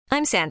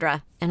I'm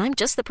Sandra, and I'm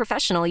just the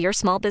professional your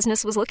small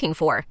business was looking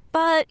for.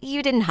 But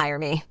you didn't hire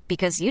me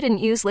because you didn't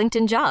use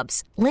LinkedIn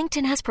Jobs.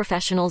 LinkedIn has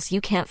professionals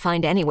you can't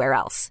find anywhere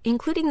else,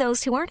 including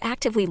those who aren't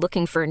actively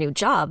looking for a new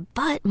job,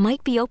 but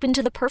might be open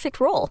to the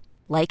perfect role,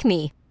 like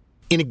me.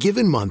 In a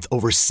given month,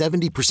 over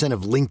 70%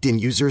 of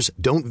LinkedIn users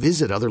don't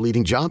visit other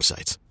leading job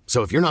sites.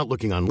 So if you're not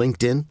looking on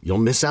LinkedIn, you'll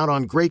miss out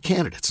on great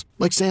candidates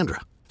like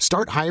Sandra.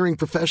 Start hiring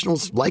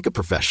professionals like a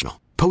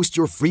professional. Post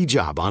your free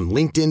job on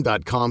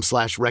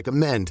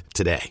linkedin.com/recommend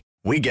today.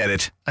 We get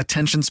it.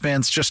 Attention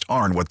spans just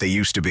aren't what they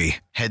used to be.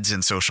 Heads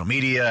in social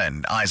media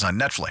and eyes on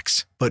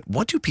Netflix. But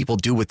what do people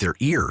do with their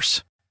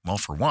ears? Well,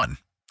 for one,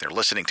 they're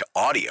listening to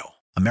audio.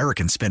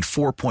 Americans spend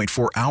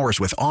 4.4 hours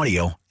with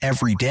audio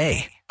every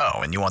day. Oh,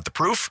 and you want the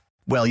proof?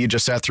 Well, you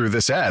just sat through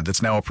this ad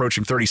that's now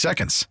approaching 30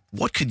 seconds.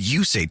 What could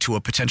you say to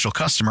a potential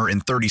customer in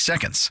 30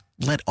 seconds?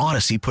 Let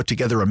Odyssey put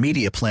together a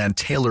media plan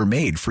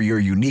tailor-made for your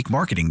unique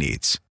marketing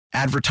needs.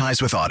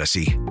 Advertise with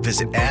Odyssey.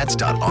 Visit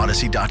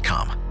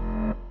ads.odyssey.com.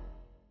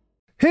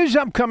 His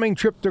upcoming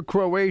trip to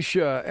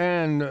Croatia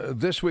and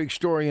this week's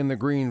story in the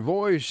Green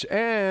Voice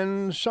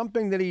and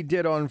something that he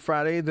did on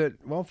Friday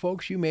that, well,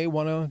 folks, you may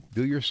want to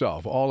do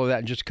yourself. All of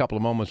that in just a couple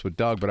of moments with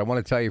Doug. But I want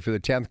to tell you for the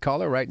 10th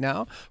caller right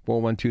now,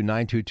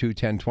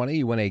 412-922-1020,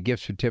 you win a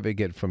gift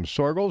certificate from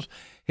Sorgels.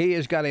 He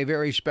has got a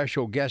very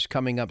special guest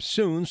coming up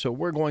soon, so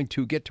we're going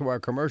to get to our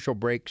commercial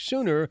break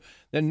sooner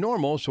than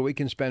normal so we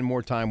can spend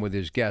more time with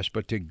his guest.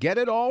 But to get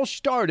it all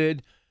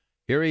started,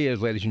 here he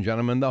is, ladies and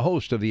gentlemen, the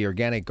host of The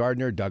Organic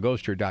Gardener,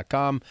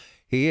 DougOster.com.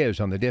 He is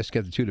on the disc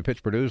at the 2 to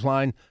Pittsburgh News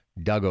Line,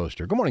 Doug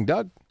Oster. Good morning,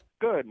 Doug.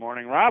 Good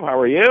morning, Rob. How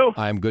are you?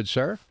 I'm good,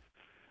 sir.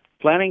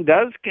 Planning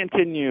does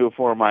continue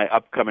for my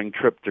upcoming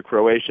trip to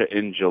Croatia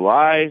in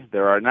July.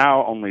 There are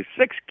now only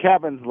 6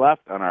 cabins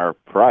left on our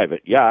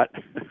private yacht.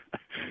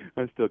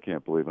 I still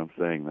can't believe I'm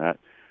saying that.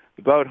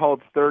 The boat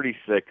holds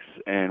 36,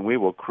 and we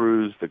will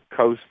cruise the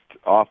coast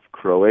off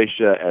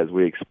Croatia as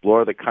we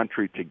explore the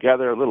country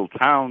together. Little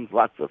towns,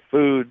 lots of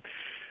food,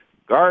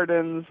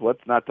 gardens.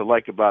 What's not to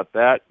like about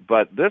that?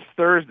 But this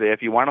Thursday,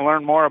 if you want to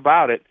learn more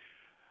about it,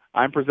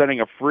 I'm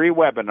presenting a free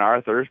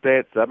webinar Thursday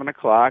at 7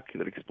 o'clock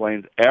that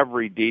explains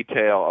every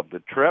detail of the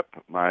trip.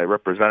 My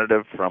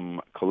representative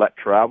from Colette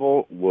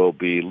Travel will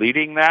be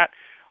leading that.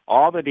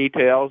 All the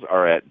details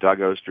are at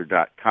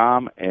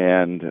DougOster.com,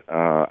 and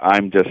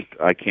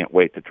I can't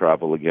wait to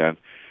travel again.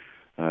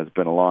 It's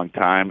been a long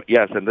time.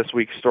 Yes, and this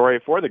week's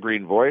story for the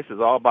Green Voice is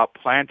all about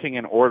planting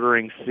and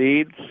ordering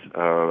seeds.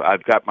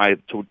 I've got my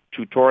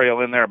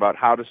tutorial in there about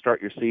how to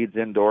start your seeds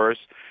indoors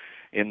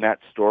in that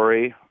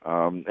story.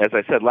 As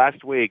I said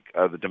last week,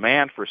 the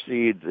demand for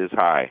seeds is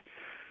high.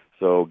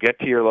 So get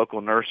to your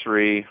local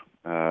nursery.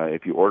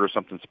 If you order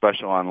something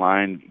special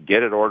online,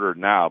 get it ordered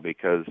now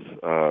because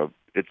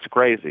it's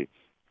crazy.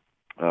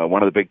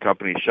 One of the big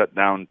companies shut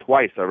down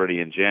twice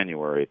already in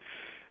January.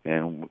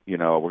 And, we're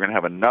going to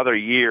have another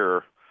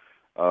year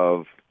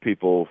of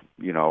people,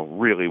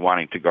 really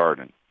wanting to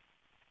garden.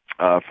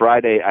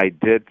 Friday, I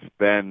did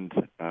spend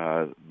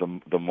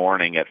the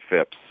morning at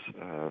Phipps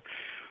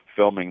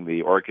filming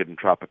the Orchid and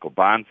Tropical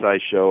Bonsai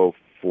Show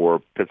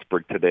for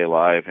Pittsburgh Today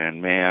Live.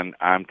 And, man,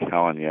 I'm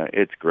telling you,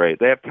 it's great.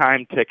 They have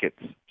time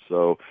tickets,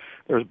 so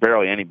there's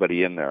barely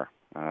anybody in there.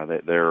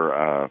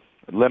 They're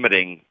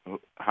limiting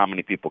how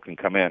many people can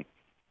come in.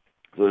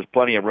 So there's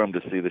plenty of room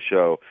to see the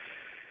show.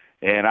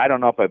 And I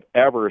don't know if I've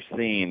ever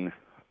seen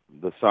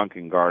the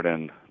sunken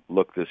garden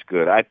look this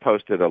good. I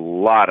posted a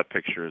lot of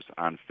pictures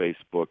on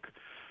Facebook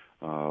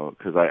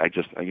because I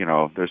just,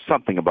 there's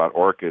something about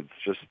orchids,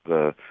 just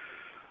the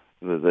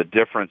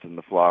difference in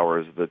the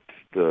flowers,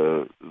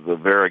 the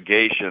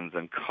variegations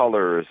and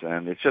colors,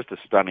 and it's just a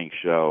stunning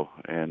show.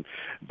 And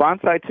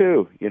bonsai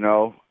too,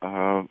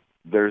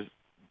 there's,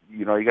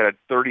 you got a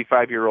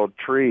 35-year-old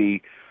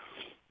tree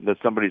that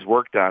somebody's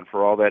worked on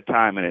for all that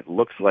time, and it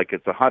looks like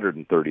it's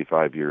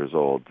 135 years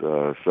old.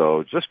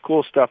 So just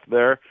cool stuff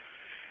there.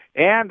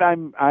 And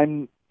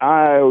I'm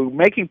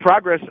making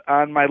progress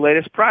on my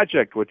latest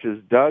project, which is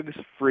Doug's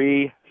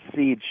Free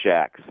Seed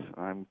Shacks.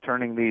 I'm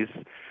turning these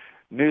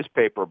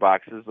newspaper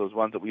boxes, those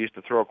ones that we used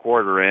to throw a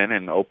quarter in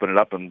and open it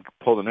up and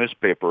pull the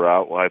newspaper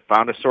out. Well, I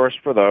found a source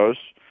for those,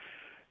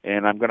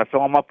 and I'm going to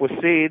fill them up with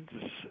seeds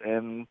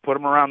and put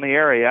them around the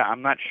area.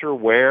 I'm not sure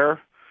where.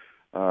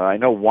 I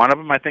know one of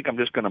them I think I'm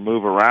just going to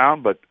move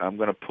around, but I'm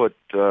going to put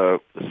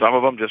some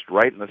of them just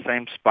right in the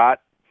same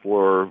spot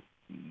for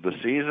the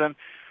season.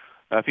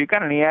 If you've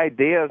got any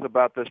ideas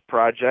about this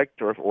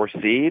project or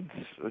seeds,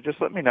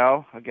 just let me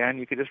know. Again,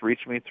 you can just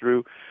reach me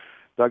through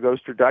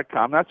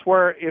DougOster.com. That's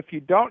where, if you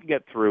don't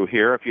get through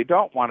here, if you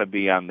don't want to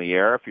be on the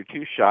air, if you're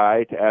too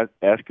shy to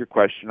ask your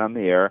question on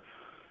the air,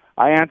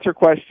 I answer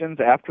questions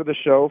after the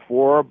show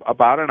for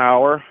about an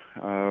hour,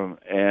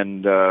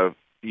 and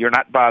you're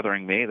not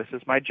bothering me. This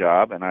is my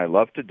job, and I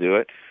love to do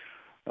it.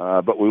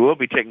 But we will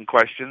be taking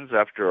questions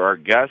after our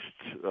guest,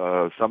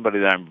 somebody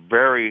that I'm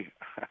very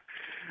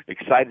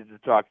excited to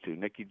talk to,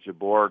 Nikki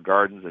Jabor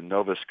Gardens in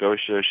Nova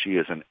Scotia. She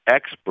is an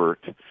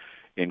expert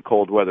in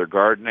cold weather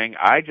gardening.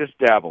 I just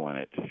dabble in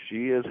it.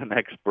 She is an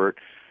expert.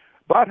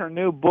 But her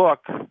new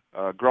book,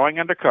 Growing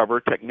Undercover,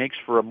 Techniques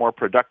for a More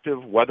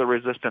Productive,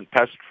 Weather-Resistant,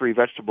 Pest-Free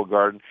Vegetable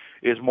Garden,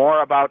 is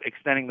more about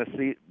extending the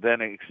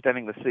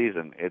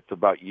season. It's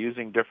about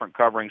using different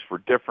coverings for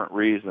different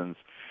reasons,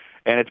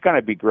 and it's going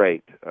to be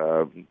great.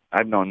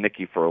 I've known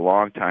Nikki for a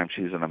long time.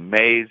 She's an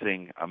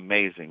amazing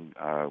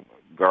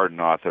garden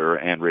author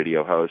and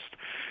radio host.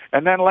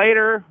 And then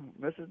later,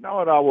 Mrs.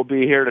 Know-It-All will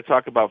be here to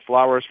talk about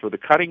flowers for the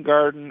cutting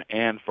garden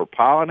and for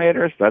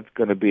pollinators. That's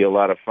going to be a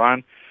lot of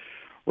fun.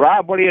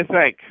 Rob, what do you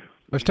think?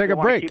 Let's take a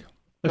break.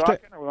 We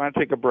want to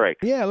take a break.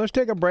 Yeah, let's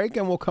take a break,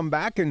 and we'll come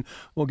back, and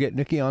we'll get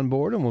Nikki on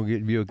board, and we'll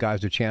give you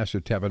guys a chance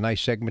to have a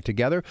nice segment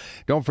together.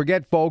 Don't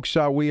forget, folks,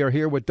 we are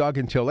here with Doug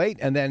until 8,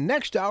 and then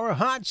next hour,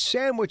 hot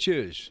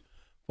sandwiches.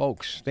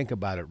 Folks, think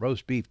about it.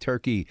 Roast beef,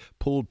 turkey,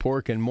 pulled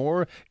pork, and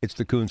more. It's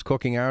the Coons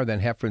Cooking Hour,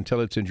 then Heffron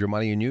Tillotson, Your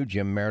Money and You,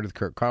 Jim Meredith,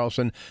 Kurt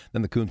Carlson,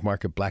 then the Coons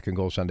Market Black and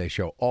Gold Sunday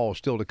Show. All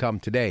still to come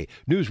today.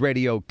 News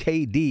Radio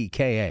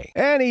KDKA.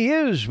 And he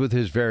is with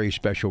his very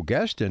special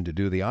guest. And to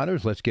do the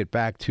honors, let's get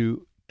back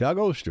to Doug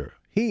Oster.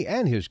 He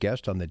and his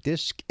guest on the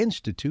Disc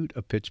Institute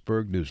of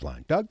Pittsburgh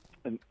Newsline. Doug?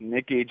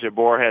 Nikki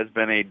Jabbour has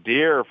been a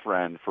dear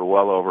friend for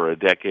well over a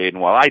decade,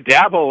 and while I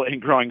dabble in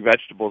growing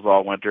vegetables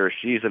all winter,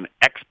 she's an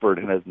expert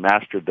and has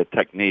mastered the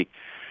technique.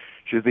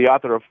 She's the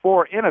author of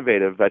 4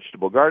 innovative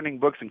vegetable gardening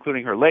books,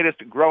 including her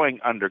latest,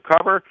 Growing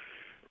Undercover,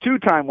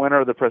 2-time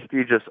winner of the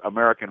prestigious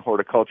American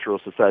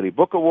Horticultural Society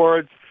Book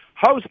Awards,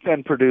 host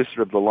and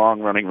producer of the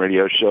long-running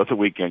radio show The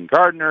Weekend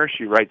Gardener.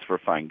 She writes for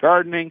Fine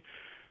Gardening,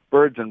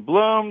 Birds and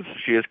Blooms.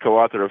 She is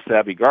co-author of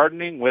Savvy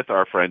Gardening with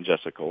our friend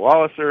Jessica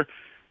Walliser,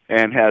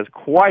 and has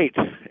quite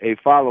a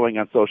following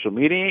on social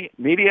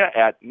media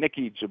at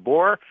Nikki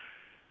Jabbour.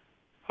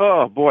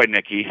 Oh, boy,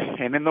 Nikki.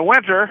 And in the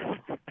winter,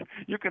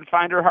 you can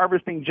find her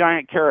harvesting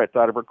giant carrots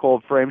out of her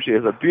cold frame. She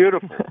has a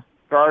beautiful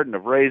garden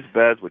of raised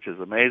beds, which is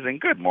amazing.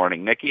 Good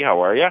morning, Nikki.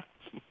 How are you?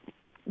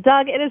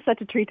 Doug, it is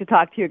such a treat to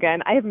talk to you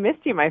again. I have missed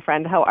you, my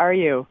friend. How are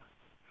you?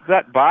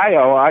 That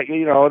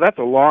bio, that's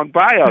a long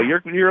bio.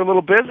 You're a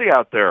little busy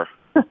out there.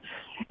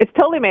 It's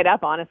totally made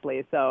up,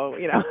 honestly, so,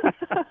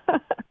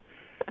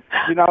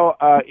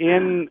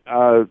 in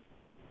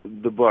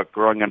the book,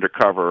 Growing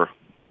Undercover,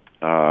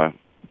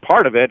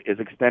 part of it is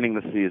extending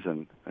the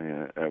season,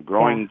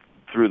 growing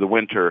through the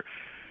winter.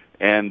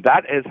 And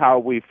that is how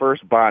we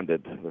first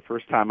bonded. The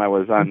first time I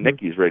was on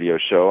Nikki's radio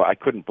show, I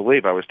couldn't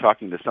believe I was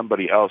talking to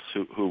somebody else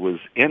who was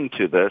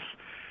into this.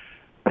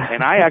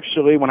 And I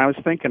actually, when I was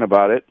thinking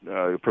about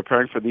it,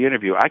 preparing for the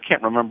interview, I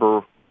can't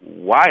remember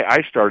why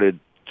I started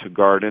to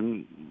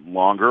garden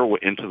longer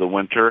into the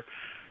winter.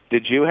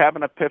 Did you have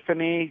an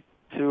epiphany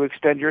to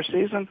extend your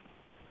season?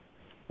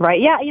 Right.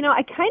 Yeah,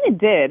 I kind of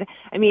did.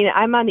 I mean,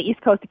 I'm on the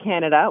east coast of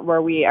Canada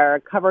where we are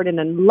covered in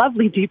a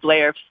lovely deep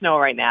layer of snow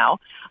right now.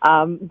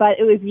 But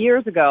it was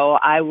years ago.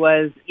 I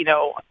was,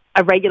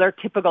 a regular,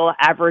 typical,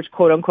 average,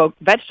 quote-unquote,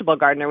 vegetable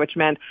gardener, which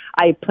meant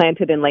I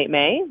planted in late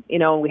May,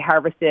 we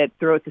harvested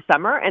throughout the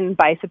summer, and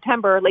by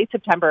late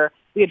September,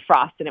 we had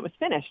frost and it was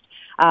finished.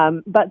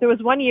 But there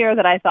was one year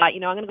that I thought, I'm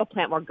going to go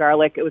plant more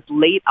garlic. It was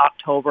late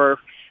October,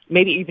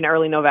 maybe even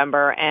early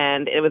November,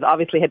 and it was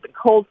obviously had been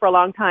cold for a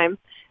long time.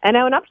 And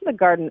I went up to the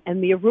garden,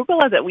 and the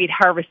arugula that we'd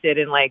harvested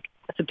in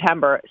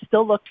September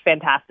still looked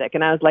fantastic.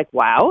 And I was like,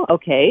 wow,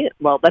 okay,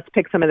 well, let's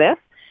pick some of this.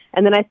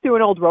 And then I threw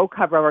an old row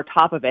cover over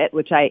top of it,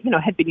 which I,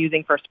 had been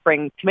using for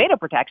spring tomato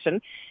protection.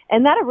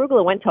 And that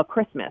arugula went till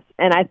Christmas.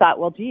 And I thought,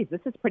 well, geez,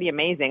 this is pretty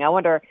amazing. I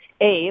wonder,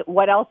 A,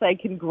 what else I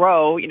can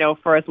grow,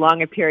 for as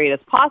long a period as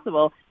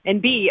possible.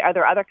 And B, are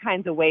there other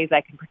kinds of ways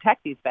I can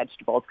protect these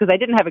vegetables? Because I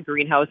didn't have a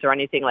greenhouse or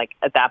anything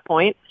at that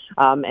point.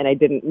 And I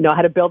didn't know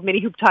how to build mini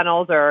hoop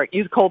tunnels or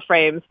use cold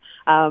frames.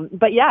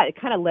 But yeah, it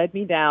kind of led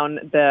me down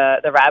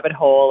the rabbit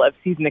hole of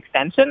season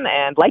extension.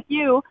 And like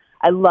you,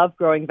 I love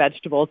growing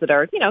vegetables that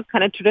are,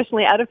 kind of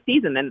traditionally out of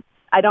season. And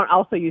I don't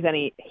also use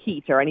any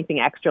heat or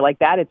anything extra like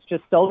that. It's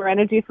just solar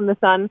energy from the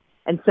sun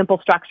and simple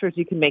structures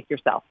you can make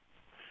yourself.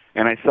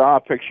 And I saw a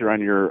picture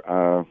on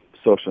your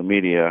social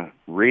media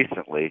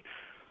recently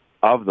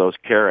of those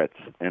carrots.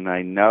 And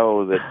I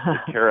know that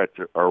the carrots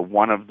are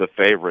one of the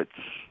favorites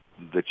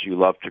that you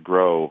love to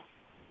grow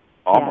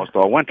almost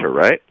all winter,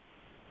 right?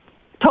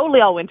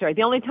 Totally all winter.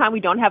 The only time we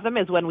don't have them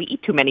is when we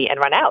eat too many and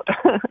run out.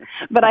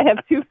 But I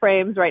have 2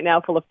 frames right now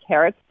full of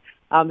carrots.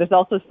 There's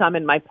also some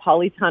in my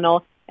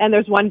polytunnel. And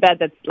there's one bed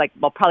that's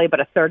probably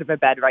about a third of a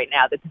bed right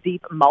now that's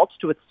deep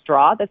mulched with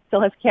straw that still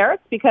has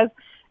carrots because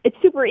it's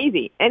super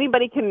easy.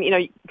 Anybody can,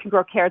 can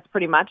grow carrots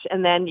pretty much,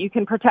 and then you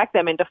can protect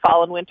them into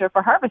fall and winter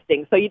for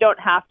harvesting. So you don't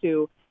have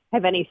to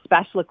have any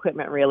special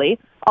equipment, really.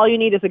 All you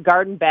need is a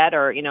garden bed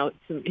or,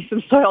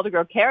 some soil to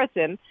grow carrots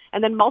in,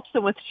 and then mulch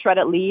them with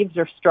shredded leaves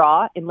or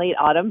straw in late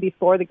autumn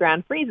before the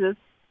ground freezes,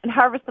 and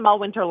harvest them all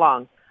winter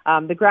long.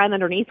 The ground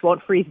underneath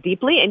won't freeze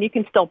deeply, and you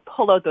can still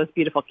pull out those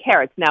beautiful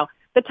carrots. Now,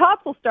 the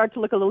tops will start to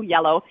look a little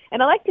yellow,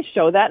 and I like to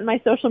show that in my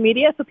social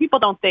media so people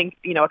don't think,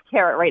 a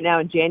carrot right now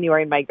in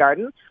January in my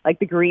garden,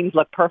 the greens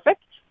look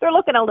perfect. they're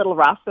looking a little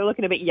rough. They're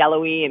looking a bit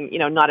yellowy and,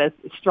 not as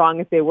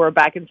strong as they were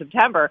back in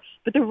September.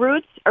 But the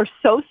roots are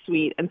so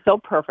sweet and so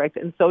perfect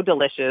and so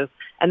delicious.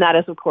 And that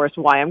is, of course,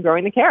 why I'm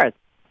growing the carrots.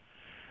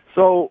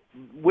 So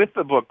with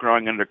the book,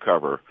 Growing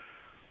Undercover,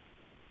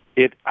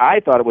 I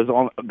thought it was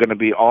going to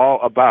be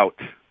all about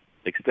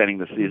extending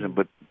the season,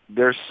 but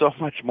there's so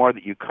much more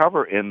that you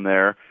cover in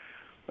there,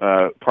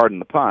 pardon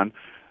the pun.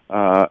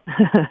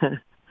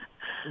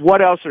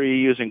 What else are you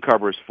using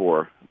covers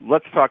for?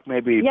 Let's talk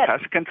maybe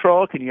pest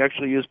control. Can you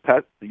actually use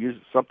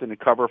something to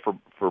cover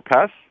for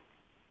pests?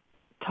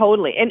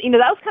 Totally. And,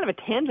 that was kind of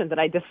a tangent that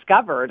I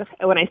discovered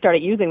when I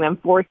started using them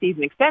for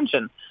season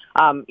extension.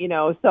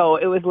 So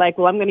it was like,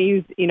 well, I'm going to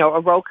use, a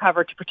row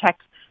cover to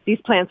protect these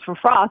plants from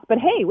frost. But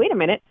hey, wait a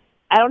minute.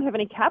 I don't have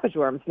any cabbage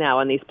worms now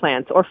on these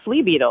plants or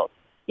flea beetles.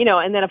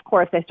 And then, of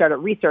course, I started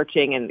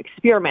researching and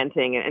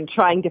experimenting and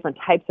trying different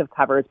types of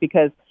covers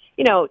because,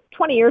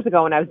 20 years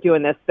ago when I was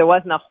doing this, there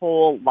wasn't a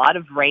whole lot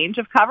of range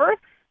of covers.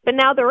 But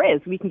now there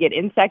is. We can get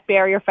insect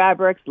barrier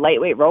fabrics,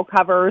 lightweight row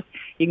covers.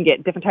 You can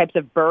get different types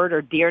of bird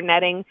or deer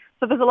netting.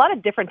 So there's a lot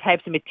of different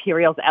types of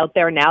materials out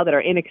there now that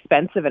are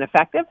inexpensive and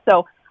effective.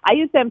 So I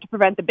use them to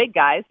prevent the big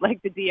guys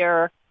like the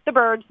deer, the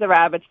birds, the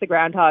rabbits, the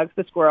groundhogs,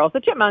 the squirrels,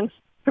 the chipmunks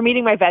from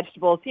eating my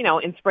vegetables,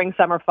 in spring,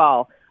 summer,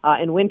 fall,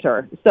 and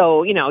winter.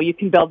 So, you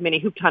can build mini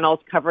hoop tunnels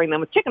covering them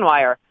with chicken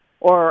wire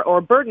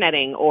or bird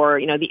netting or,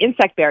 the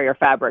insect barrier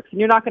fabrics. And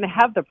you're not going to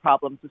have the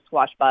problems with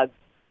squash bugs,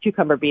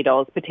 cucumber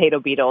beetles, potato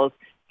beetles,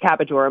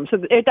 cabbage worms.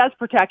 So it does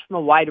protect from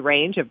a wide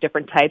range of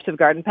different types of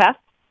garden pests,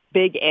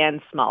 big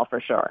and small for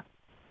sure.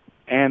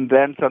 And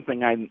then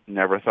something I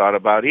never thought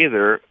about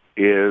either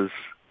is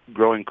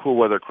growing cool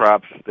weather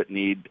crops that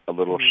need a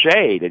little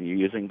shade, and you're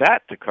using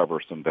that to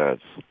cover some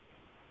beds.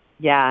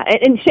 Yeah,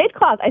 and shade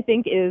cloth, I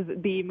think, is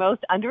the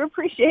most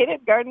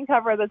underappreciated garden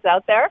cover that's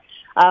out there.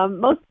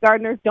 Most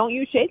gardeners don't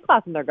use shade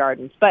cloth in their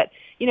gardens, but,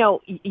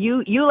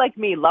 you like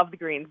me love the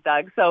greens,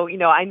 Doug. So,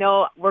 I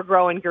know we're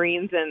growing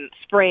greens in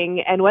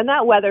spring, and when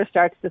that weather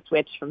starts to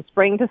switch from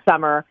spring to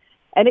summer,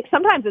 and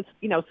sometimes it's,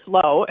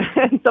 slow,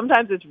 and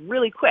sometimes it's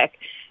really quick,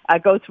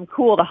 goes from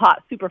cool to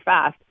hot super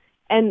fast,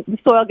 and the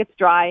soil gets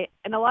dry,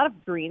 and a lot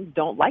of greens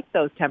don't like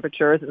those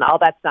temperatures and all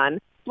that sun.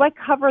 So I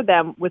cover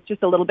them with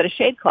just a little bit of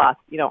shade cloth,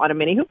 on a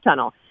mini hoop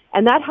tunnel.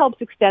 And that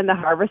helps extend the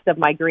harvest of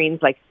my greens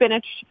like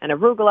spinach and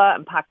arugula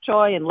and pak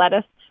choi and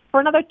lettuce for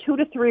another 2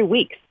 to 3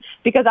 weeks,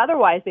 because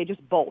otherwise they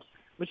just bolt,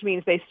 which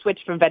means they switch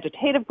from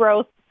vegetative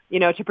growth,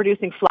 to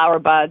producing flower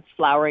buds,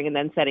 flowering, and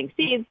then setting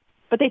seeds.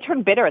 But they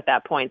turn bitter at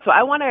that point. So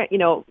I want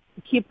to,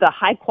 keep the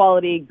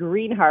high-quality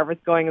green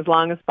harvest going as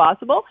long as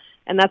possible.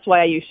 And that's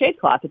why I use shade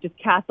cloth. It just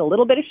casts a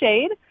little bit of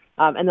shade.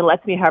 And then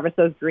lets me harvest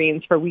those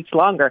greens for weeks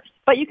longer.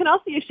 But you can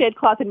also use shade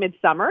cloth in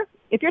midsummer.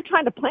 If you're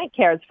trying to plant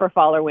carrots for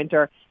fall or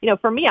winter,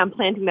 for me, I'm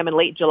planting them in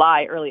late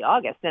July, early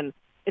August, and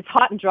it's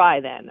hot and dry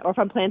then. Or if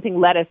I'm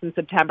planting lettuce in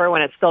September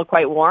when it's still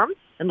quite warm,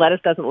 and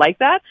lettuce doesn't like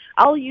that,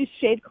 I'll use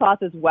shade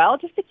cloth as well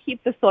just to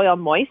keep the soil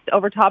moist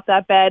over top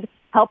that bed,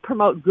 help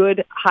promote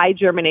good high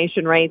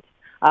germination rates.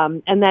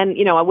 And then,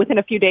 within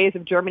a few days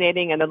of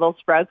germinating and the little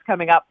sprouts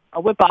coming up,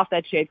 I'll whip off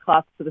that shade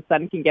cloth so the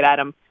sun can get at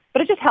them.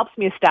 But it just helps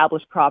me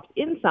establish crops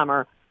in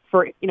summer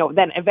for,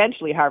 then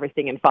eventually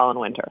harvesting in fall and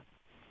winter.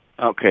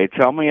 Okay,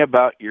 tell me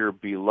about your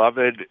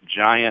beloved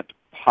giant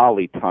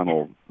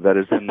polytunnel that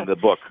is in the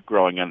book,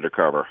 Growing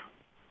Undercover.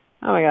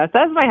 Oh, my gosh,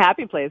 that's my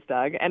happy place,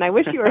 Doug, and I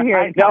wish you were here.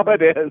 I know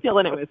it is.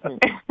 Feeling it with me.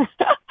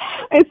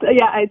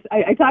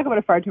 I talk about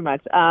it far too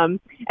much. And,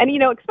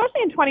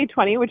 especially in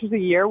 2020, which is a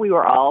year we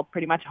were all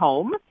pretty much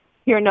home.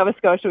 Here in Nova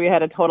Scotia, we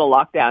had a total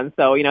lockdown,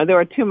 so, there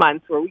were 2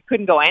 months where we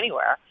couldn't go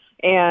anywhere.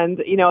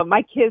 And,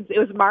 my kids, it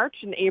was March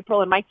and April,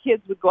 and my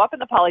kids would go up in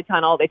the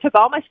polytunnel. They took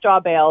all my straw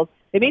bales.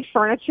 They made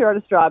furniture out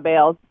of straw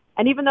bales.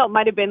 And even though it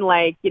might have been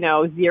like,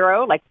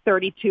 0, like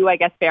 32, I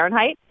guess,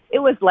 Fahrenheit, it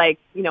was like,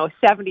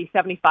 70,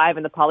 75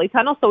 in the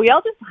polytunnel. So we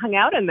all just hung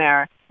out in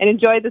there and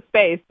enjoyed the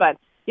space. But,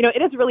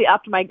 it has really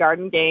upped my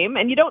garden game.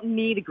 And you don't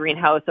need a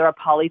greenhouse or a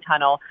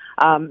polytunnel.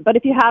 But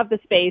if you have the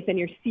space and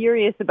you're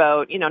serious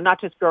about, not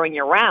just growing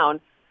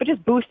year-round, but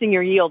just boosting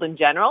your yield in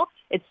general,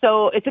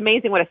 it's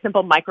amazing what a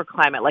simple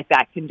microclimate like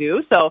that can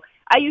do. So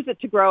I use it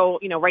to grow,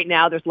 right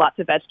now there's lots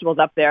of vegetables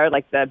up there,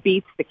 like the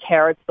beets, the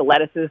carrots, the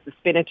lettuces, the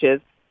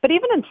spinaches. But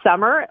even in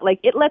summer, like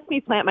it lets me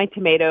plant my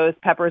tomatoes,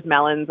 peppers,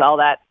 melons, all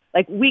that,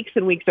 like weeks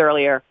and weeks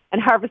earlier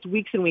and harvest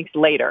weeks and weeks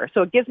later.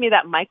 So it gives me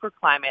that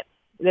microclimate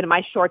that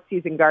my short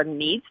season garden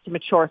needs to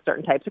mature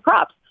certain types of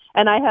crops.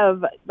 And I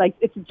have,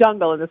 it's a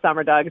jungle in the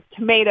summer, Doug. It's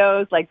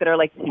tomatoes, that are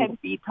 10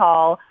 feet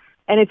tall.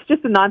 And it's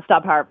just a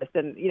nonstop harvest.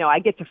 And, I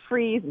get to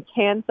freeze and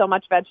can so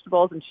much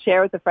vegetables and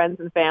share with the friends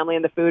and family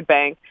in the food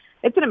bank.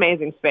 It's an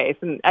amazing space.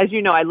 And as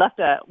you know, I left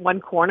one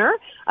corner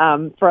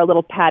for a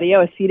little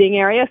patio, a seating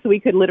area, so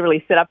we could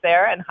literally sit up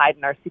there and hide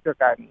in our secret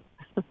garden.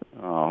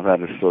 Oh, that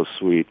is so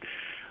sweet.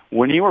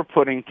 When you were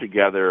putting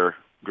together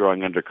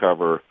Growing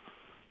Undercover,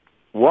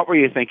 what were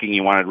you thinking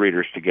you wanted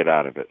readers to get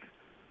out of it?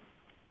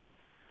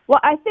 Well,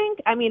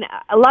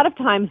 a lot of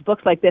times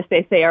books like this,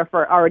 they say, are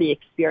for already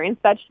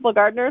experienced vegetable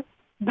gardeners.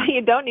 but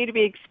you don't need to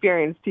be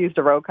experienced to use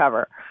a row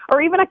cover.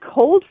 Or even a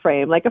cold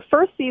frame. Like a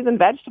first-season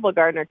vegetable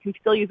gardener can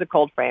still use a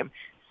cold frame.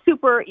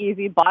 Super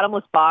easy,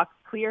 bottomless box,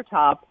 clear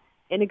top,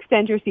 and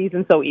extend your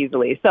season so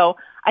easily. So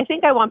I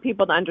think I want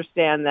people to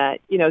understand that,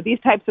 these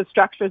types of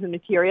structures and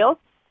materials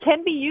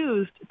can be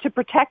used to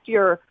protect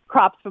your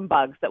crops from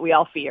bugs that we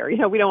all fear.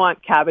 We don't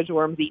want cabbage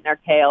worms eating our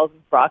kales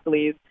and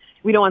broccolis.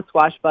 We don't want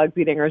squash bugs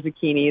eating our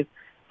zucchinis.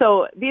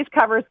 So these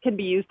covers can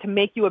be used to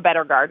make you a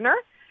better gardener.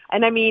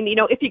 And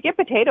if you get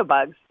potato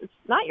bugs, it's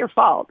not your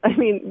fault.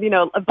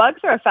 Bugs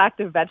are a fact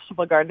of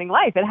vegetable gardening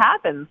life. It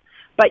happens.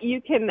 But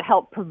you can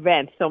help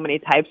prevent so many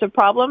types of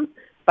problems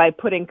by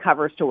putting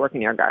covers to work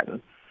in your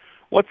garden.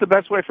 What's the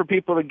best way for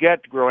people to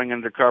get Growing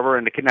Undercover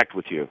and to connect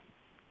with you?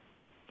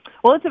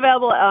 Well, it's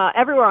available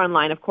everywhere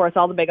online, of course,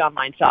 all the big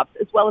online shops,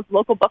 as well as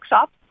local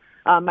bookshops.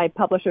 My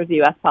publisher is a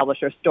U.S.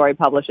 publisher, Story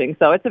Publishing,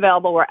 so it's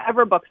available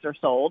wherever books are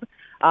sold.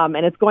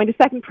 And it's going to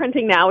second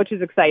printing now, which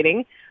is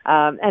exciting.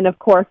 And, of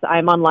course,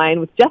 I'm online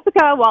with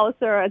Jessica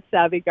Walliser at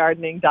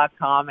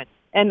SavvyGardening.com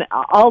and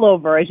all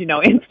over, as you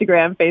know,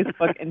 Instagram,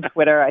 Facebook, and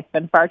Twitter. I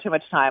spend far too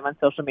much time on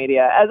social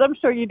media, as I'm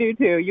sure you do,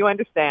 too. You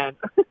understand.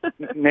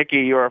 Nikki,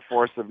 you're a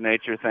force of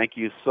nature. Thank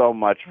you so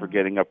much for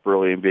getting up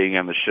early and being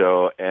on the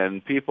show.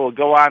 And people,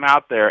 go on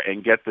out there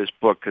and get this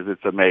book because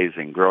it's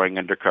amazing, Growing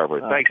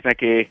Undercover. Thanks,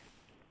 Nikki.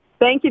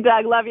 Thank you,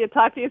 Doug. Love you.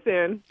 Talk to you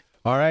soon.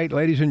 All right,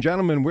 ladies and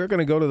gentlemen, we're going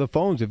to go to the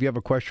phones. If you have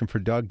a question for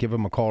Doug, give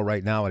him a call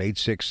right now at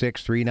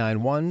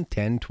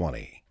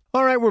 866-391-1020.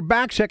 All right, we're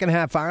back. Second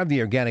half hour of The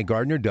Organic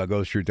Gardener,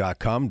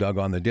 DougOster.com. Doug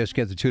on the disc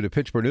at the 2 to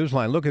Pittsburgh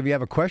Newsline. Look, if you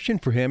have a question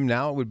for him,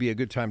 now would be a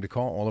good time to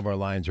call. All of our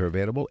lines are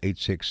available,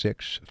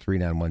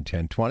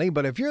 866-391-1020.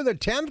 But if you're the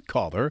 10th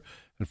caller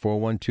at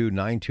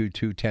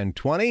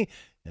 412-922-1020,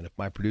 and if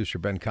my producer,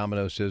 Ben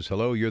Comino, says,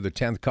 hello, you're the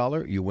 10th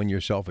caller, you win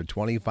yourself a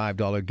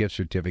 $25 gift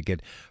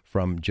certificate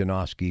from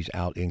Janoski's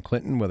out in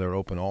Clinton, where they're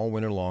open all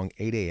winter long,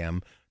 8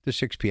 a.m. to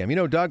 6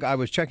 p.m. Doug, I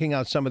was checking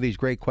out some of these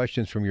great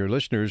questions from your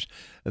listeners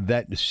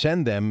that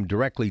send them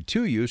directly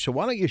to you. So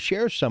why don't you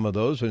share some of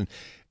those and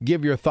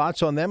give your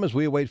thoughts on them as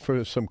we wait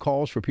for some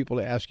calls for people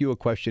to ask you a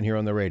question here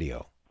on the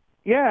radio?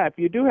 Yeah, if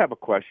you do have a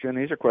question,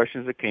 these are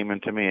questions that came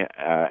into me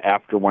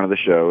after one of the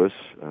shows.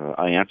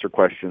 I answer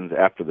questions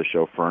after the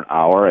show for an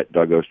hour at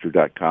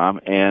DougOster.com.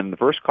 And the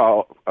first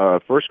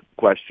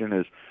question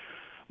is,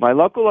 my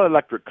local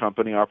electric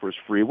company offers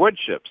free wood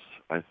chips.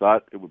 I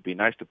thought it would be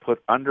nice to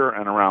put under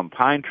and around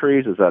pine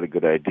trees. Is that a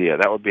good idea?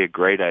 That would be a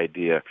great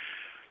idea.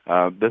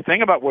 The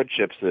thing about wood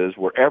chips is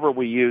wherever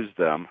we use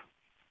them,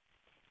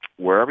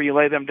 wherever you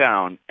lay them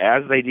down,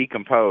 as they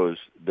decompose,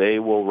 they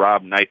will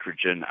rob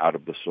nitrogen out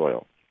of the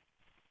soil.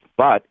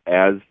 But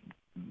as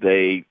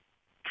they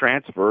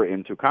transfer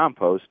into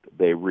compost,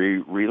 they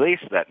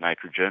release that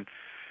nitrogen.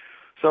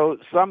 So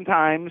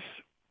sometimes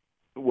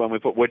when we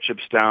put wood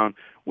chips down,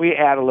 we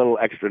add a little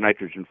extra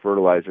nitrogen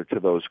fertilizer to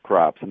those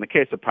crops. In the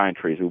case of pine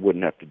trees, we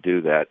wouldn't have to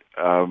do that.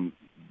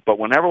 But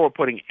whenever we're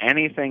putting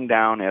anything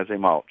down as a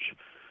mulch,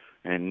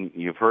 and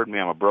you've heard me,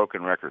 I'm a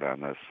broken record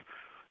on this,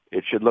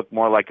 it should look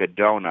more like a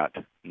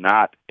donut,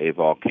 not a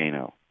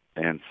volcano.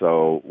 And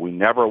so we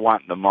never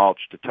want the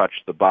mulch to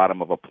touch the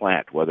bottom of a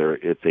plant, whether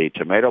it's a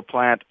tomato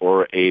plant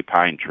or a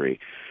pine tree.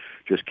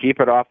 Just keep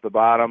it off the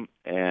bottom,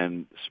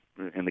 and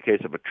in the case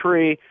of a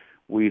tree,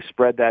 we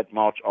spread that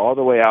mulch all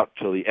the way out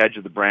to the edge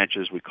of the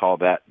branches. We call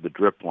that the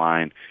drip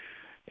line.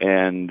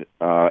 And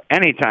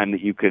anytime that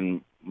you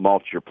can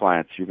mulch your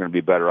plants, you're going to be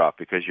better off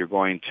because you're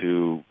going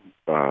to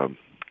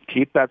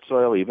keep that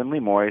soil evenly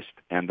moist.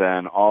 And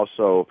then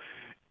also,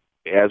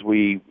 as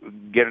we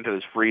get into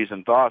this freeze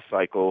and thaw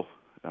cycle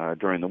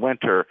during the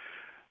winter,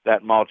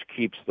 that mulch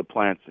keeps the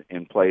plants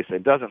in place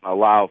and doesn't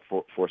allow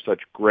for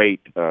such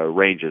great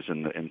ranges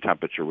in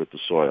temperature with the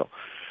soil.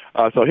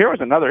 So here's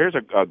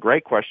a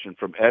great question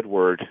from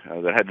Edward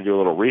that I had to do a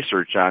little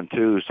research on,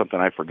 too, something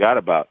I forgot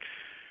about.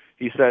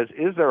 He says,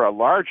 is there a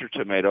larger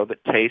tomato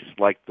that tastes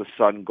like the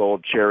Sun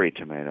Gold cherry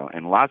tomato?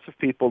 And lots of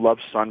people love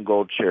Sun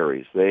Gold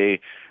cherries. They're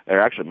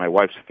actually my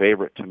wife's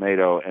favorite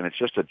tomato, and it's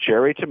just a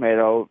cherry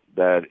tomato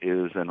that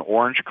is an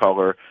orange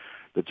color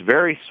that's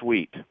very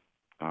sweet.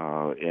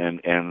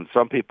 And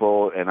some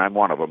people, and I'm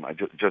one of them, I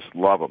just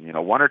love them.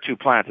 One or two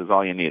plants is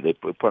all you need. They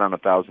put on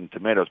 1,000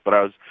 tomatoes. But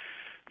I was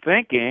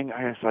thinking,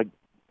 I was like,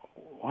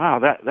 wow,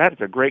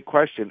 that's a great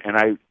question. And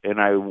I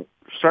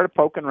started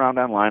poking around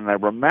online, and I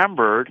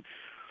remembered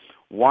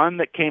one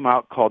that came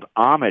out called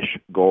Amish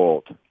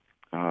Gold,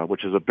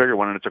 which is a bigger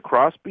one, and it's a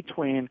cross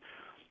between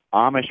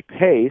Amish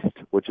Paste,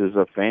 which is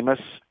a famous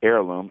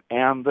heirloom,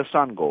 and the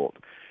Sun Gold.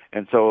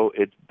 And so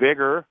it's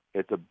bigger.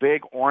 It's a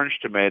big orange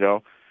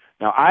tomato.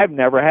 Now, I've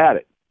never had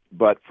it,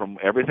 but from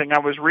everything I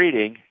was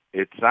reading,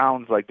 it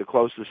sounds like the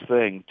closest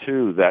thing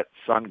to that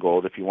Sun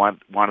Gold if you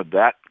wanted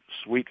that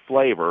sweet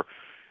flavor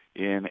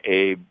in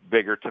a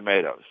bigger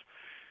tomato.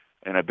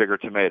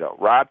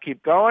 Rob,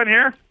 keep going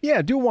here?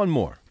 Yeah, do one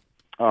more.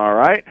 All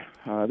right.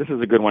 This is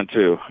a good one,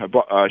 too.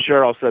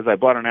 Cheryl says, I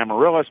bought an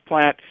amaryllis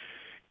plant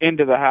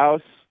into the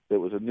house. It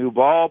was a new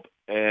bulb,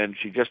 and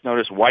she just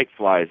noticed white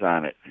flies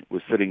on it. It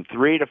was sitting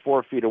 3 to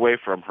 4 feet away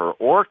from her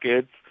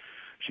orchids.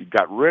 She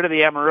got rid of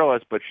the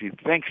amaryllis, but she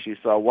thinks she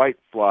saw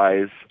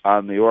whiteflies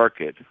on the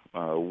orchid.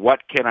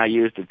 What can I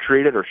use to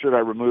treat it, or should I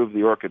remove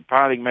the orchid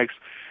potting mix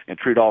and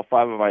treat all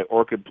 5 of my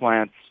orchid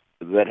plants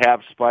that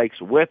have spikes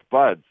with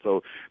buds?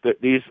 So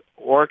these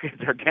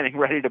orchids are getting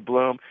ready to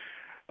bloom.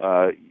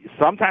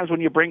 Sometimes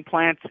when you bring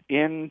plants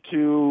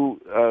into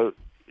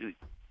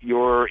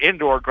your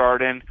indoor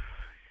garden,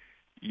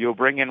 you'll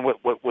bring in with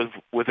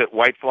it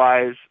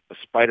whiteflies,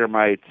 spider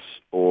mites,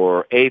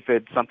 or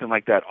aphids, something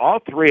like that. All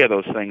 3 of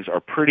those things are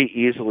pretty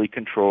easily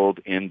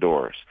controlled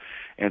indoors.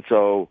 And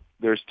so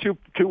there's two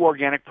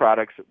organic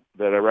products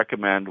that I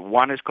recommend.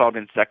 One is called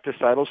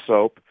insecticidal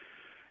soap,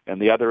 and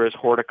the other is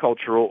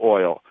horticultural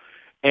oil.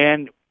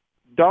 And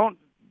don't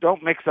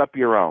mix up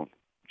your own.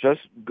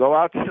 Just go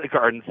out to the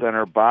garden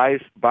center, buy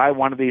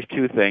one of these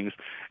 2 things.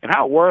 And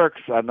how it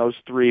works on those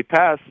 3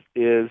 pests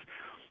is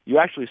you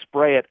actually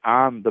spray it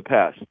on the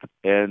pest,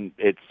 and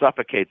it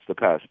suffocates the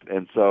pest.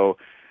 And so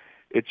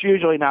it's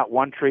usually not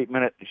one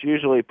treatment. It's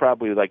usually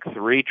probably like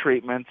 3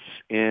 treatments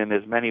in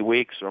as many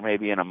weeks or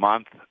maybe in a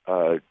month,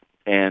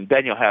 and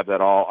then you'll have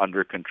that all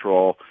under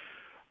control.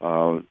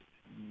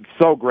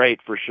 So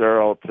great for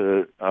Cheryl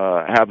to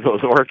have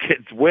those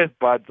orchids with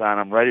buds on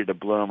them ready to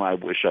bloom. I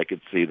wish I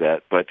could see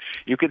that. But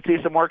you can see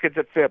some orchids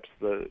at Phipps.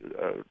 The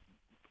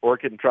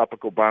Orchid and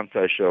Tropical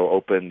Bonsai Show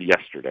opened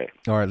yesterday.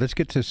 All right, let's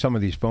get to some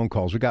of these phone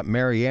calls. We got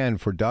Marianne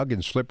for Doug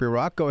in Slippery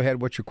Rock. Go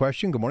ahead. What's your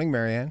question? Good morning,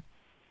 Marianne.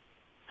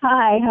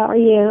 Hi, how are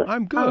you?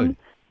 I'm good.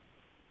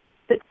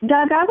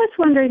 Doug, I was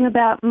wondering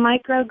about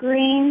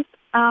microgreens.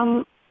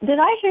 Did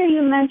I hear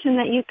you mention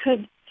that you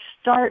could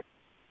start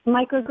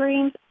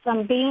microgreens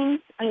from beans,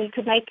 and you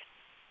could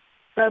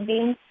grow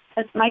beans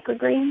as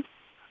microgreens?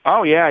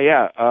 Oh,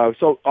 yeah.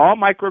 So all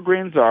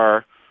microgreens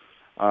are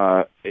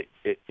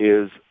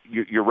is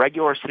your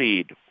regular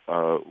seed,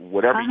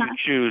 whatever you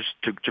choose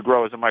to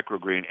grow as a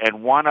microgreen,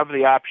 and one of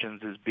the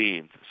options is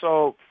beans.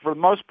 So for the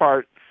most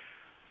part,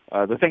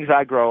 the things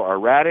I grow are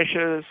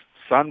radishes,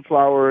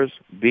 sunflowers,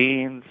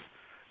 beans,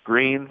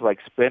 greens like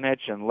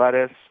spinach and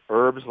lettuce,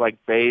 herbs like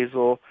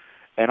basil,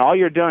 and all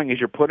you're doing is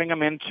you're putting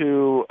them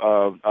into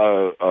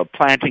a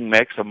planting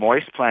mix, a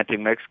moist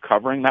planting mix,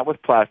 covering that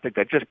with plastic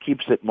that just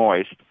keeps it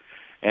moist,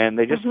 and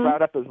they just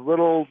sprout up as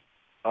little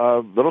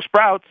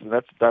sprouts.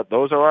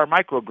 Those are our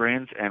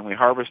microgreens, and we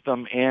harvest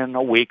them in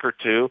a week or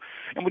 2,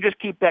 and we just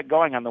keep that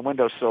going on the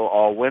windowsill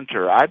all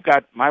winter. I've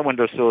got my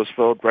windowsill is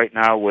filled right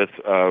now with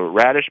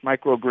radish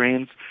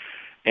microgreens,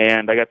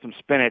 and I got some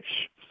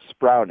spinach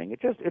sprouting.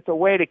 It's a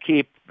way to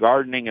keep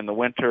gardening in the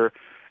winter,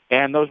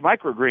 and those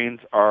microgreens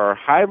are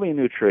highly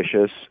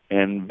nutritious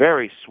and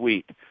very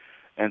sweet.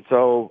 And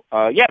so,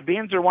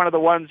 beans are one of the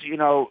ones,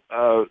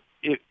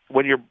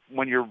 when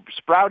you're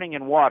sprouting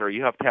in water,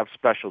 you have to have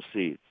special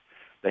seeds.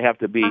 They have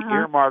to be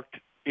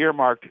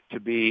earmarked to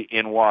be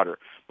in water.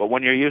 But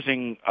when you're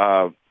using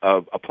a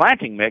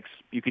planting mix,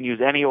 you can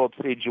use any old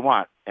seeds you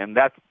want. And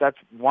that's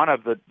one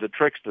of the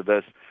tricks to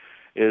this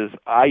is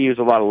I use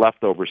a lot of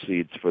leftover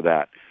seeds for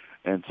that.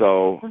 And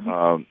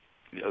so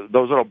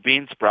those little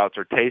bean sprouts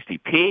are tasty.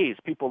 Peas,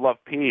 people love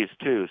peas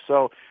too.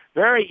 So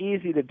very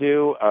easy to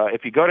do.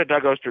 If you go to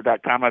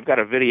DougOster.com, I've got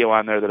a video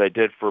on there that I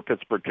did for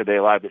Pittsburgh Today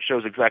Live that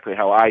shows exactly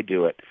how I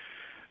do it.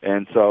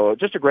 And so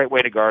just a great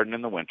way to garden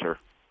in the winter.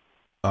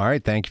 All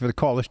right, thank you for the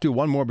call. Let's do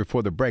one more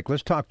before the break.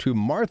 Let's talk to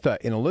Martha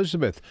in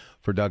Elizabeth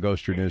for Doug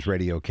Oster News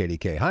Radio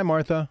KDK. Hi,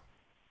 Martha.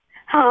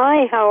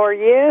 Hi, how are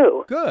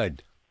you?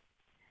 Good.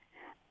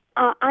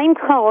 I'm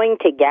calling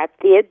to get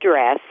the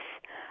address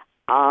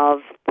of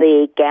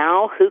the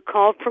gal who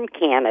called from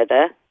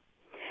Canada.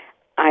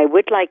 I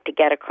would like to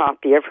get a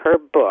copy of her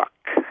book.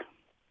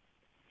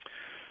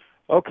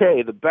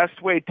 Okay, the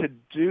best way to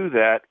do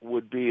that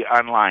would be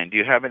online. Do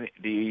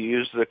you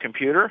use the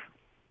computer?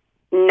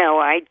 No,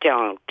 I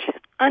don't,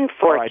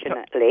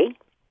 unfortunately.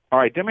 All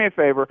right, do me a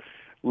favor.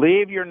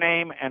 Leave your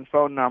name and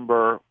phone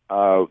number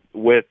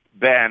with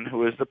Ben,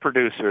 who is the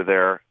producer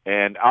there,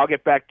 and I'll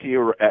get back to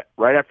you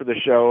right after the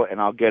show,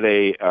 and I'll get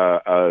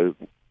a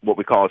what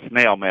we call a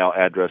snail mail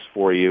address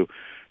for you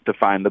to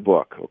find the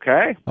book,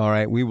 okay? All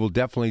right, we will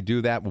definitely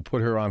do that. We'll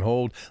put her on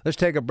hold. Let's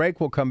take a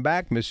break. We'll come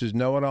back, Mrs.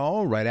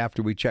 Know-It-All, right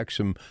after we check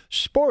some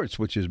sports,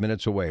 which is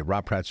minutes away.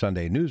 Rob Pratt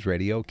Sunday News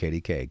Radio,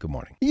 KDK. Good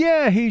morning.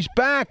 Yeah, he's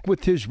back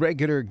with his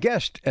regular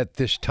guest at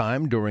this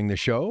time during the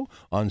show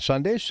on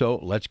Sunday, so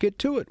let's get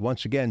to it.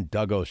 Once again,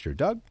 Doug Oster.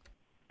 Doug?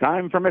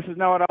 Time for Mrs.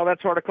 Know-It-All.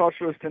 That's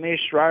horticulturalist Denise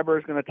Schreiber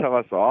is going to tell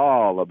us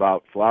all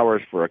about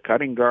flowers for a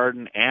cutting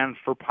garden and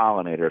for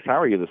pollinators.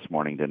 How are you this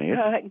morning, Denise?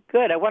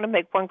 Good. I want to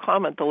make one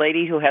comment. The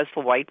lady who has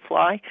the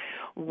whitefly,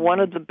 one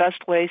of the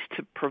best ways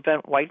to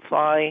prevent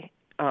whitefly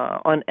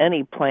on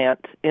any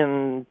plant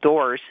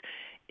indoors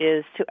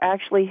is to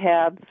actually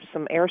have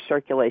some air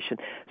circulation.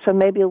 So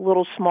maybe a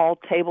little small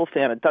table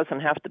fan. It doesn't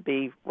have to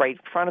be right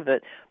in front of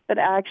it, but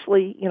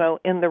actually,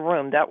 in the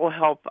room. That will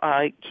help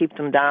keep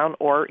them down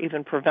or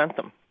even prevent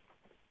them.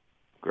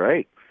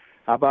 Great.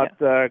 How about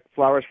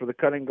flowers for the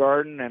cutting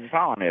garden and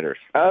pollinators?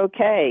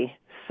 Okay.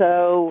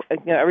 So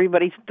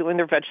everybody's doing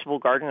their vegetable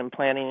garden and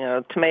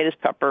planting tomatoes,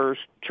 peppers,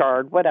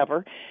 chard,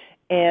 whatever.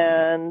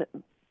 And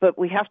but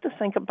we have to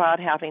think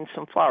about having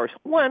some flowers.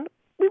 One,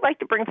 we like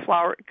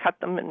to cut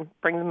them and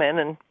bring them in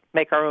and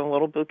make our own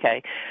little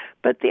bouquet.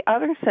 But the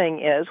other thing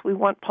is we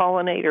want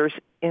pollinators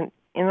in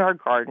our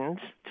gardens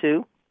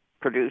to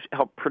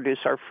help produce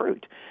our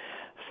fruit.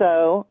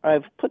 So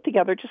I've put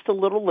together just a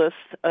little list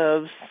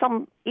of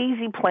some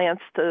easy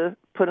plants to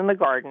put in the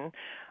garden.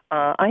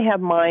 I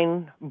have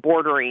mine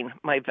bordering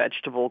my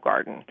vegetable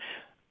garden.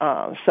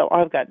 So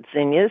I've got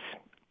zinnias,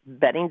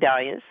 bedding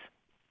dahlias,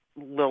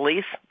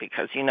 lilies,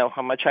 because you know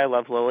how much I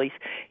love lilies,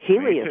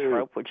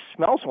 heliotrope, which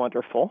smells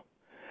wonderful,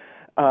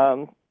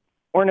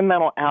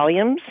 ornamental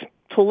alliums,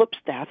 tulips,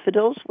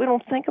 daffodils. We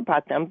don't think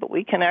about them, but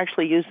we can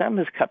actually use them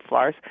as cut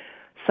flowers.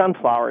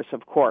 Sunflowers,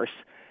 of course,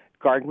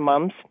 garden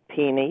mums,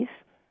 peonies,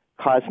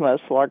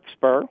 cosmos,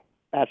 larkspur,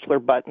 bachelor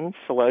buttons,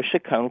 celosia,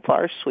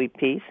 coneflowers, sweet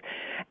peas.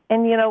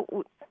 And,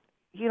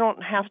 you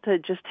don't have to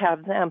just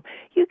have them.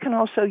 You can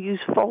also use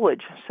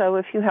foliage. So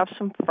if you have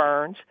some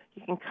ferns,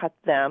 you can cut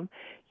them.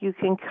 You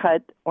can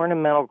cut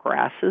ornamental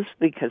grasses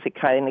because it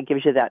kind of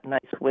gives you that nice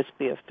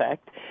wispy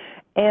effect.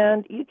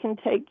 And you can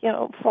take,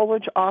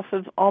 foliage off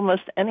of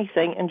almost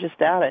anything and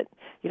just add it.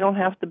 You don't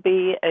have to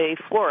be a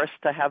florist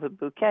to have a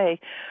bouquet,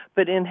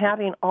 but in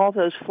having all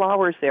those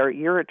flowers there,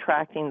 you're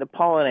attracting the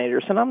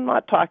pollinators. And I'm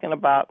not talking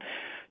about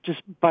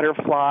just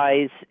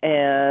butterflies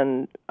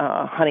and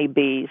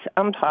honeybees.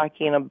 I'm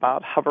talking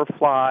about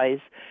hoverflies,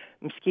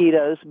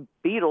 mosquitoes,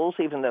 beetles,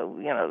 even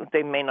though,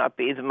 they may not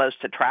be the most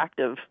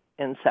attractive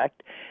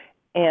insect.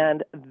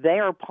 And they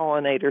are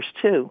pollinators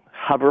too.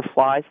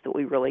 Hoverflies that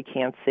we really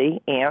can't see,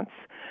 ants,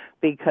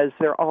 because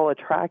they're all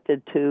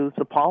attracted to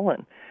the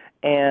pollen.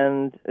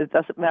 And it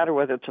doesn't matter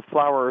whether it's a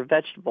flower or a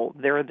vegetable.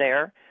 They're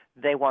there.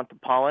 They want the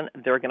pollen.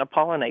 They're going to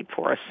pollinate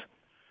for us.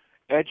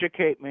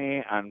 Educate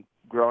me on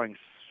growing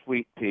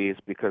sweet peas,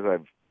 because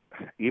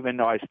even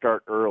though I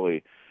start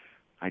early,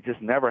 I just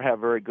never have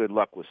very good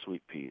luck with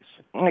sweet peas.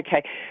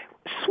 Okay.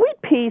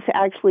 Sweet peas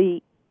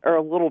actually are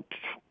a little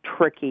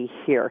tricky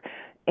here.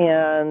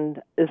 And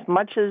as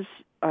much as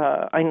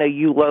I know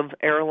you love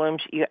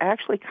heirlooms, you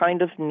actually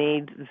kind of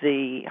need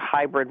the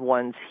hybrid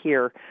ones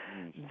here.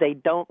 They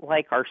don't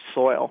like our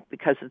soil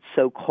because it's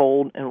so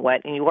cold and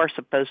wet, and you are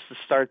supposed to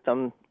start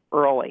them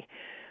early.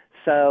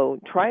 So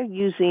try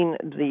using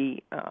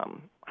the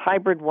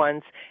hybrid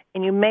ones,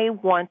 and you may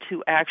want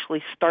to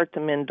actually start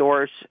them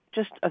indoors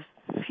just a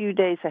few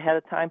days ahead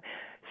of time.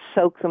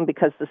 Soak them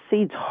because the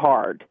seed's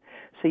hard.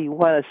 So you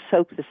want to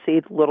soak the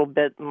seed a little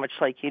bit, much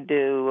like you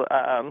do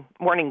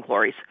morning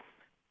glories.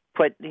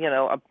 Put,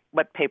 a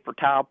wet paper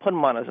towel, put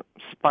them on a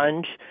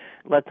sponge,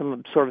 let them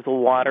absorb the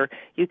water.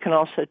 You can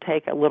also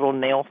take a little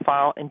nail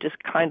file and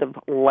just kind of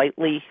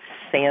lightly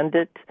sand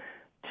it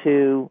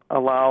to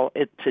allow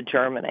it to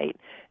germinate,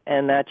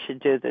 and that should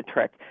do the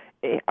trick.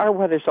 Our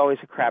weather's always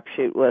a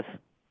crapshoot with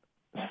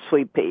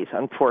sweet peas,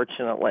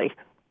 unfortunately.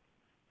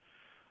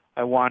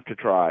 I want to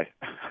try.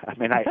 I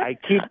mean, I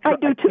keep. I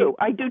do too.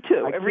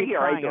 Every year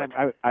I do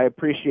it. I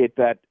appreciate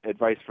that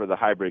advice for the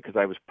hybrid, because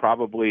I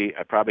probably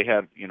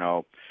had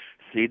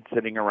seeds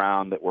sitting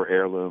around that were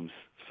heirlooms.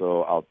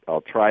 So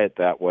I'll try it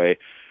that way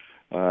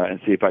and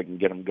see if I can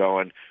get them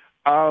going.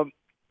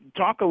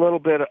 Talk a little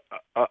bit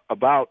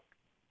about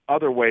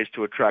other ways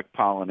to attract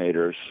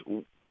pollinators.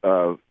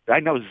 I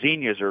know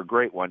zinnias are a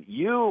great one.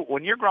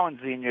 When you're growing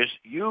zinnias,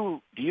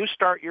 do you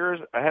start yours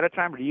ahead of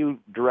time, or do you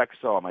direct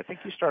sow them? I think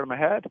you start them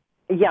ahead.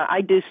 Yeah,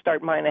 I do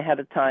start mine ahead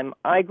of time.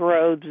 I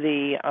grow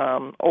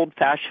the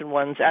old-fashioned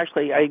ones.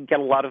 Actually, I get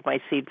a lot of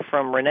my seed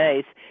from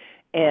Renee's,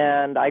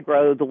 and I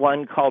grow the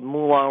one called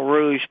Moulin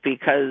Rouge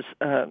because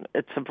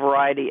it's a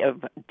variety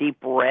of deep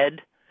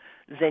red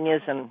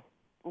zinnias, and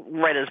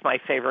red is my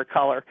favorite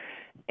color.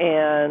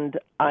 And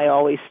I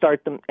always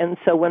start them. And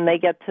so when they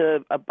get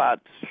to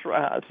about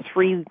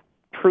 3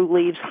 true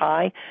leaves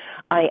high,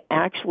 I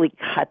actually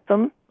cut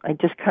them. I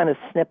just kind of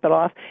snip it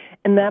off,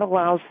 and that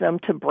allows them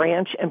to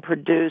branch and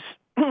produce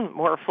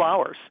more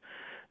flowers.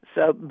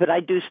 So, but I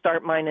do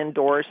start mine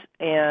indoors,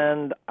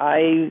 and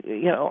I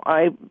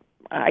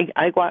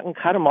go out and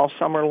cut them all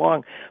summer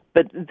long.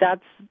 But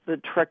that's the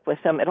trick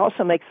with them. It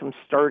also makes them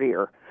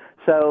sturdier.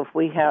 So if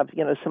we have,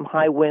 some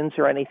high winds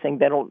or anything,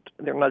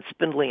 they're not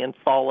spindly and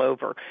fall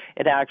over.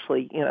 It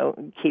actually,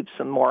 keeps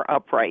them more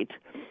upright.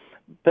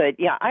 But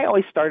yeah, I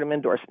always start them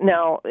indoors.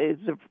 Now,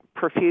 the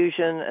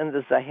Profusion and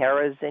the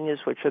Zahara zinnias,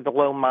 which are the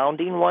low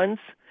mounding ones,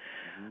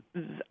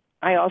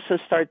 I also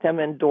start them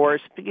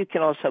indoors, but you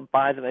can also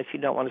buy them if you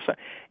don't want to start.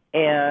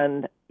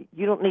 And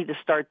you don't need to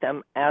start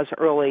them as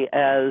early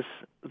as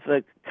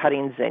the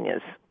cutting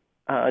zinnias.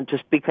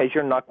 Just because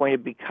you're not going to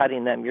be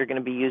cutting them. You're going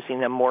to be using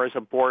them more as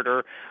a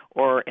border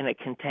or in a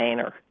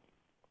container.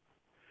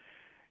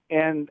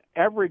 And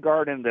every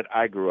garden that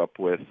I grew up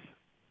with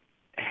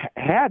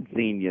had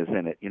zinnias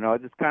in it.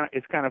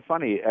 It's kind of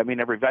funny. I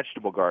mean, every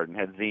vegetable garden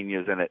had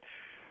zinnias in it.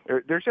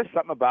 There's just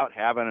something about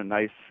having a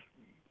nice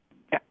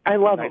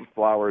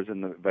flowers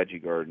in the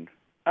veggie garden.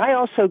 I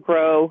also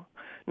grow.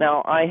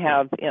 Now I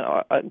have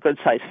a good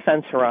sized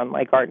fence around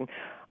my garden.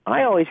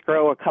 I always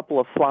grow a couple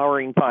of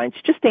flowering vines,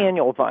 just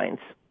annual vines,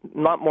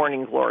 not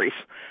morning glories.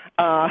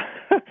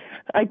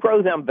 I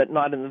grow them, but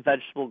not in the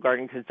vegetable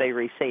garden because they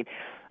reseed.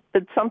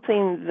 It's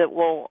something that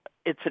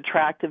it's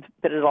attractive,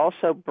 but it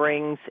also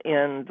brings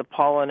in the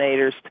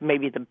pollinators to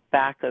maybe the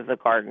back of the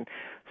garden.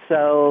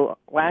 So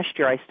last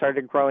year I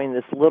started growing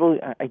this little,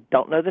 I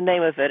don't know the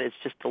name of it, it's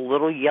just a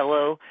little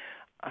yellow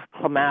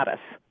clematis.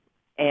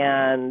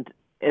 And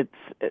it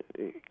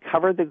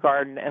covered the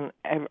garden,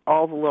 and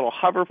all the little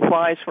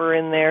hoverflies were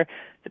in there,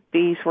 the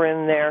bees were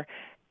in there,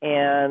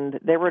 and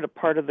they were at a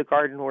part of the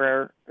garden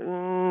where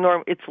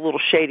it's a little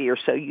shadier,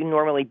 so you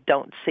normally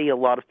don't see a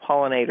lot of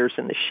pollinators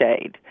in the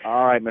shade.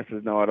 All right,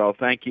 Mrs. Know-It-All,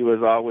 thank you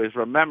as always.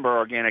 Remember,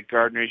 organic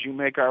gardeners, you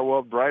make our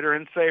world brighter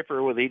and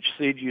safer with each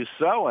seed you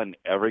sow and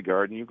every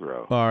garden you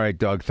grow. All right,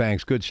 Doug,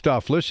 thanks. Good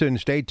stuff. Listen,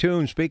 stay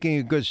tuned. Speaking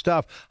of good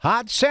stuff,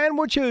 hot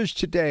sandwiches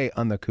today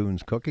on the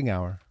Coons Cooking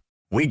Hour.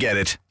 We get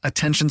it.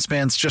 Attention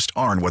spans just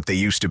aren't what they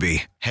used to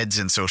be. Heads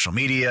in social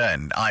media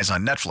and eyes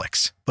on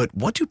Netflix. But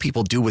what do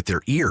people do with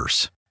their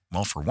ears?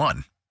 Well, for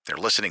one, they're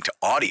listening to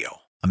audio.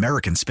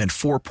 Americans spend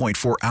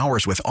 4.4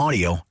 hours with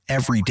audio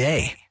every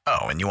day. Oh,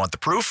 and you want the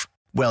proof?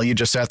 Well, you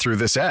just sat through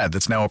this ad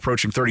that's now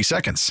approaching 30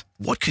 seconds.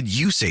 What could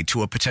you say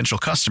to a potential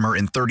customer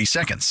in 30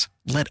 seconds?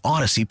 Let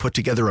Odyssey put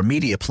together a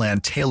media plan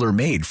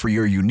tailor-made for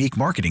your unique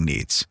marketing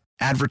needs.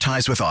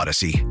 Advertise with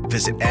Odyssey.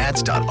 Visit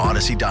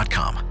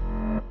ads.odyssey.com.